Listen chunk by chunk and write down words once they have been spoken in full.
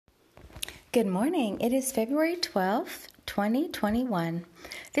Good morning. It is February 12th, 2021.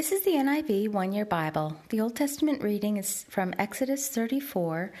 This is the NIV One-Year Bible. The Old Testament reading is from Exodus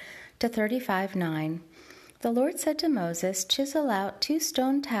 34 to 35:9. The Lord said to Moses, "Chisel out 2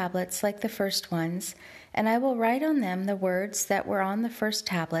 stone tablets like the first ones, and I will write on them the words that were on the first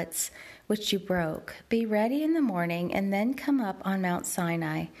tablets, which you broke. Be ready in the morning, and then come up on Mount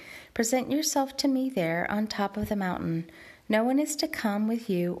Sinai. Present yourself to me there on top of the mountain. No one is to come with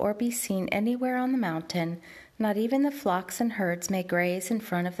you or be seen anywhere on the mountain. Not even the flocks and herds may graze in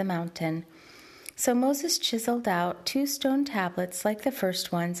front of the mountain." So Moses chiseled out 2 stone tablets like the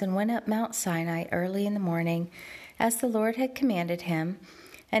first ones and went up Mount Sinai early in the morning, as the Lord had commanded him,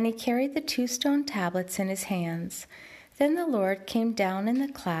 and he carried the 2 stone tablets in his hands. Then the Lord came down in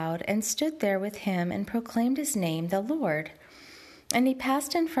the cloud and stood there with him and proclaimed his name, the Lord. And he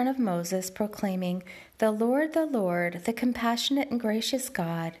passed in front of Moses, proclaiming, the Lord, the compassionate and gracious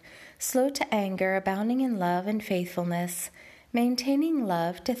God, slow to anger, abounding in love and faithfulness, maintaining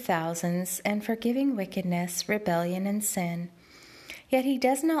love to thousands, and forgiving wickedness, rebellion, and sin. Yet he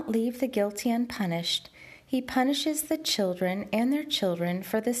does not leave the guilty unpunished. He punishes the children and their children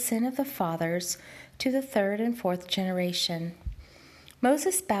for the sin of the fathers to the 3rd and 4th generation.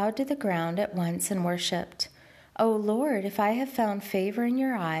 Moses bowed to the ground at once and worshipped. "O Lord, if I have found favor in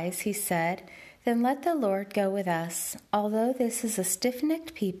your eyes," he said, "then let the Lord go with us. Although this is a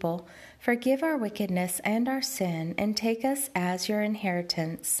stiff-necked people, forgive our wickedness and our sin, and take us as your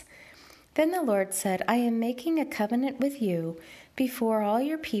inheritance." Then the Lord said, "I am making a covenant with you. Before all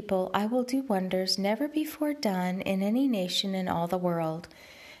your people I will do wonders never before done in any nation in all the world.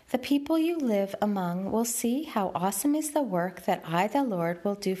 The people you live among will see how awesome is the work that I, the Lord,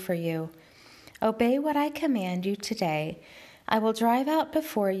 will do for you. Obey what I command you today. I will drive out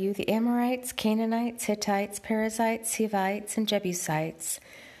before you the Amorites, Canaanites, Hittites, Perizzites, Hivites, and Jebusites.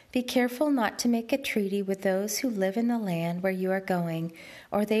 Be careful not to make a treaty with those who live in the land where you are going,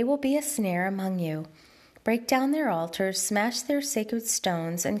 or they will be a snare among you. Break down their altars, smash their sacred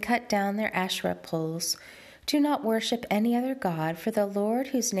stones, and cut down their Asherah poles. Do not worship any other god, for the Lord,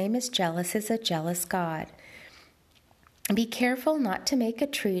 whose name is jealous, is a jealous God. Be careful not to make a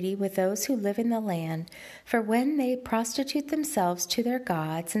treaty with those who live in the land, for when they prostitute themselves to their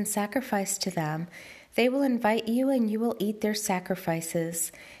gods and sacrifice to them, they will invite you and you will eat their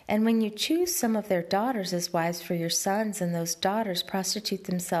sacrifices. And when you choose some of their daughters as wives for your sons, and those daughters prostitute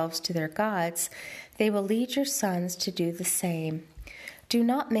themselves to their gods, they will lead your sons to do the same. Do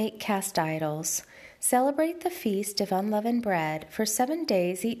not make cast idols. Celebrate the feast of unleavened bread. For 7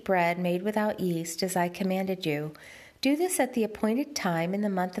 days eat bread made without yeast, as I commanded you. Do this at the appointed time in the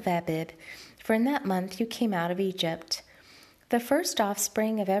month of Abib, for in that month you came out of Egypt. The first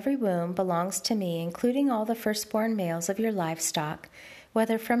offspring of every womb belongs to me, including all the firstborn males of your livestock,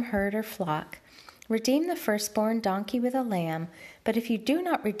 whether from herd or flock. Redeem the firstborn donkey with a lamb, but if you do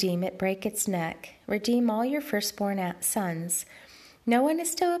not redeem it, break its neck. Redeem all your firstborn sons. No one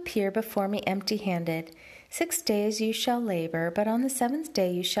is to appear before me empty-handed. 6 days you shall labor, but on the 7th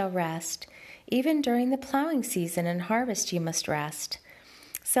day you shall rest. Even during the plowing season and harvest you must rest.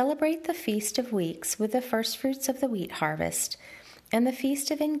 Celebrate the Feast of Weeks with the firstfruits of the wheat harvest, and the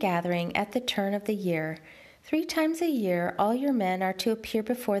Feast of Ingathering at the turn of the year. 3 times a year all your men are to appear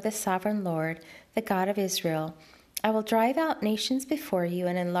before the sovereign Lord, the God of Israel. I will drive out nations before you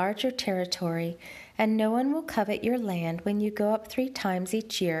and enlarge your territory, and no one will covet your land when you go up 3 times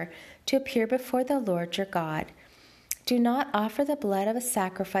each year to appear before the Lord your God. Do not offer the blood of a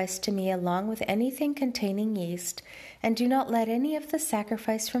sacrifice to me along with anything containing yeast, and do not let any of the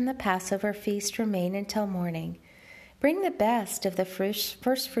sacrifice from the Passover feast remain until morning. Bring the best of the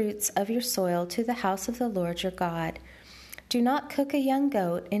first fruits of your soil to the house of the Lord your God. Do not cook a young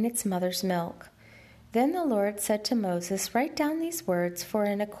goat in its mother's milk." Then the Lord said to Moses, "Write down these words, for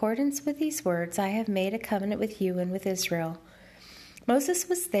in accordance with these words I have made a covenant with you and with Israel." Moses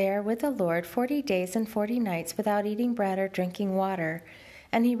was there with the Lord 40 days and 40 nights without eating bread or drinking water,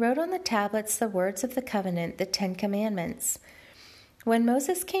 and he wrote on the tablets the words of the covenant, the 10 Commandments. When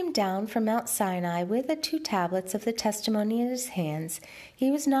Moses came down from Mount Sinai with the 2 tablets of the testimony in his hands,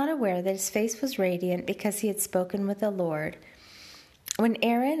 he was not aware that his face was radiant because he had spoken with the Lord. When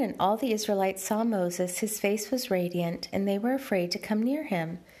Aaron and all the Israelites saw Moses, his face was radiant, and they were afraid to come near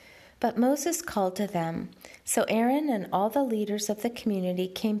him. But Moses called to them. So Aaron and all the leaders of the community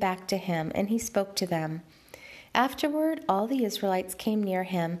came back to him, and he spoke to them. Afterward, all the Israelites came near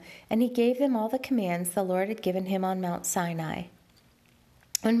him, and he gave them all the commands the Lord had given him on Mount Sinai.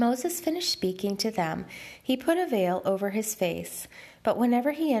 When Moses finished speaking to them, he put a veil over his face. But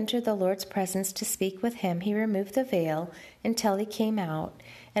whenever he entered the Lord's presence to speak with him, he removed the veil until he came out.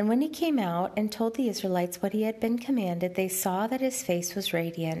 And when he came out and told the Israelites what he had been commanded, they saw that his face was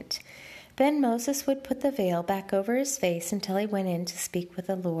radiant. Then Moses would put the veil back over his face until he went in to speak with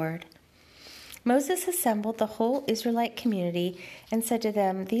the Lord. Moses assembled the whole Israelite community and said to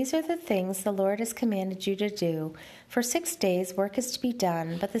them, "These are the things the Lord has commanded you to do. For 6 days work is to be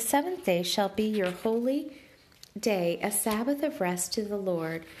done, but the seventh day shall be your holy day, a Sabbath of rest to the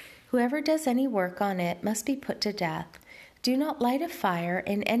Lord. Whoever does any work on it must be put to death. Do not light a fire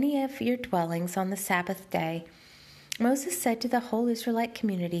in any of your dwellings on the Sabbath day." Moses said to the whole Israelite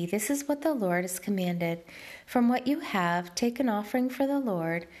community, "This is what the Lord has commanded. From what you have, take an offering for the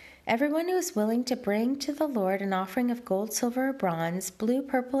Lord. Everyone who is willing to bring to the Lord an offering of gold, silver, or bronze, blue,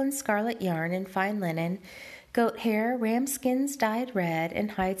 purple, and scarlet yarn, and fine linen, goat hair, ram skins dyed red,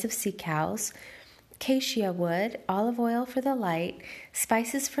 and hides of sea cows, acacia wood, olive oil for the light,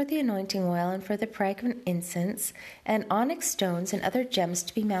 spices for the anointing oil and for the fragrant incense, and onyx stones and other gems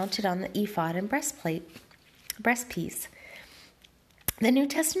to be mounted on the ephod and breastpiece." The New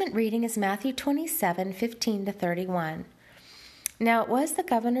Testament reading is Matthew 27:15-31. Now it was the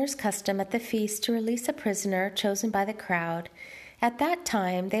governor's custom at the feast to release a prisoner chosen by the crowd. At that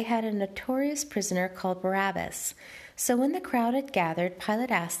time they had a notorious prisoner called Barabbas. So when the crowd had gathered,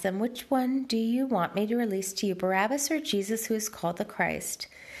 Pilate asked them, "Which one do you want me to release to you, Barabbas or Jesus, who is called the Christ?"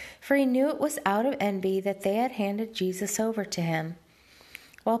 For he knew it was out of envy that they had handed Jesus over to him.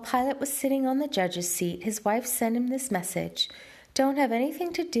 While Pilate was sitting on the judge's seat, his wife sent him this message: "Don't have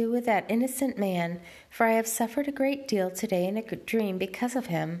anything to do with that innocent man, for I have suffered a great deal today in a dream because of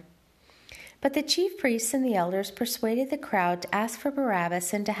him." But the chief priests and the elders persuaded the crowd to ask for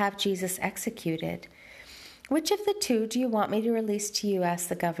Barabbas and to have Jesus executed. "Which of the two do you want me to release to you?" asked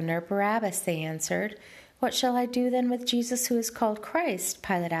the governor. "Barabbas," they answered. "What shall I do then with Jesus, who is called Christ?"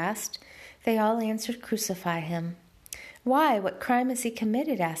 Pilate asked. They all answered, "Crucify him." "Why? What crime has he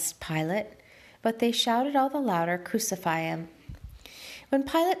committed?" asked Pilate. But they shouted all the louder, "Crucify him." When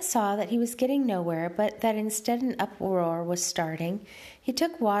Pilate saw that he was getting nowhere, but that instead an uproar was starting, he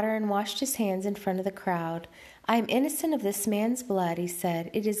took water and washed his hands in front of the crowd. "I am innocent of this man's blood," he said.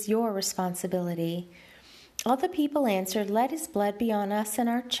 "It is your responsibility." All the people answered, "Let his blood be on us and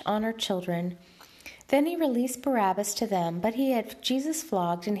on our children." Then he released Barabbas to them, but he had Jesus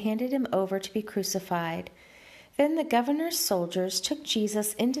flogged and handed him over to be crucified. Then the governor's soldiers took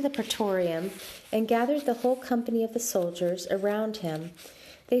Jesus into the praetorium and gathered the whole company of the soldiers around him.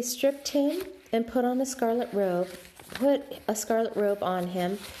 They stripped him and put a scarlet robe on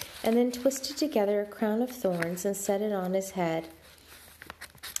him, and then twisted together a crown of thorns and set it on his head.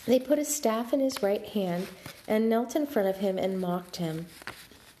 They put a staff in his right hand and knelt in front of him and mocked him.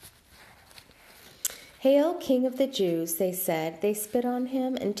 "Hail, King of the Jews," they said. They spit on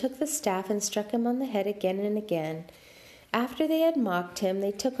him and took the staff and struck him on the head again and again. After they had mocked him,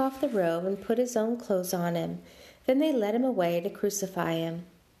 they took off the robe and put his own clothes on him. Then they led him away to crucify him.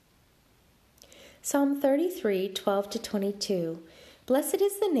 Psalm 33:12-22. Blessed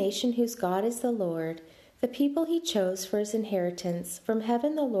is the nation whose God is the Lord, the people he chose for his inheritance. From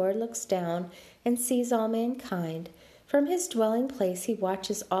heaven the Lord looks down and sees all mankind. From his dwelling place he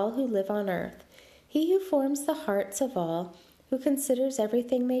watches all who live on earth. He who forms the hearts of all, who considers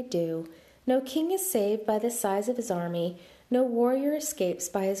everything they do. No king is saved by the size of his army. No warrior escapes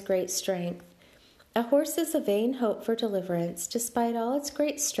by his great strength. A horse is a vain hope for deliverance. Despite all its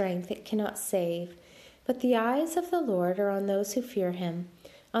great strength, it cannot save. But the eyes of the Lord are on those who fear him,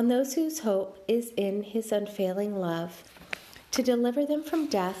 on those whose hope is in his unfailing love, to deliver them from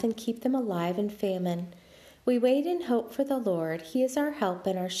death and keep them alive in famine. We wait in hope for the Lord. He is our help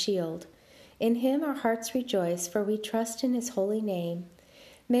and our shield. In him our hearts rejoice, for we trust in his holy name.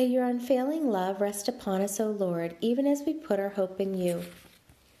 May your unfailing love rest upon us, O Lord, even as we put our hope in you.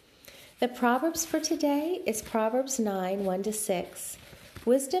 The Proverbs for today is Proverbs 9:1-6.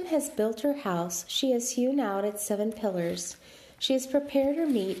 Wisdom has built her house. She has hewn out its 7 pillars. She has prepared her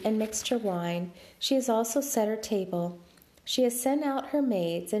meat and mixed her wine. She has also set her table. She has sent out her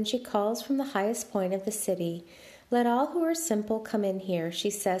maids, and she calls from the highest point of the city. Let all who are simple come in here, she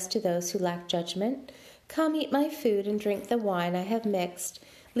says to those who lack judgment. Come, eat my food and drink the wine I have mixed.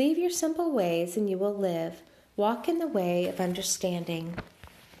 Leave your simple ways, and you will live. Walk in the way of understanding.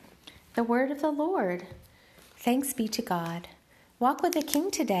 The word of the Lord. Thanks be to God. Walk with the King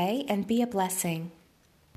today and be a blessing.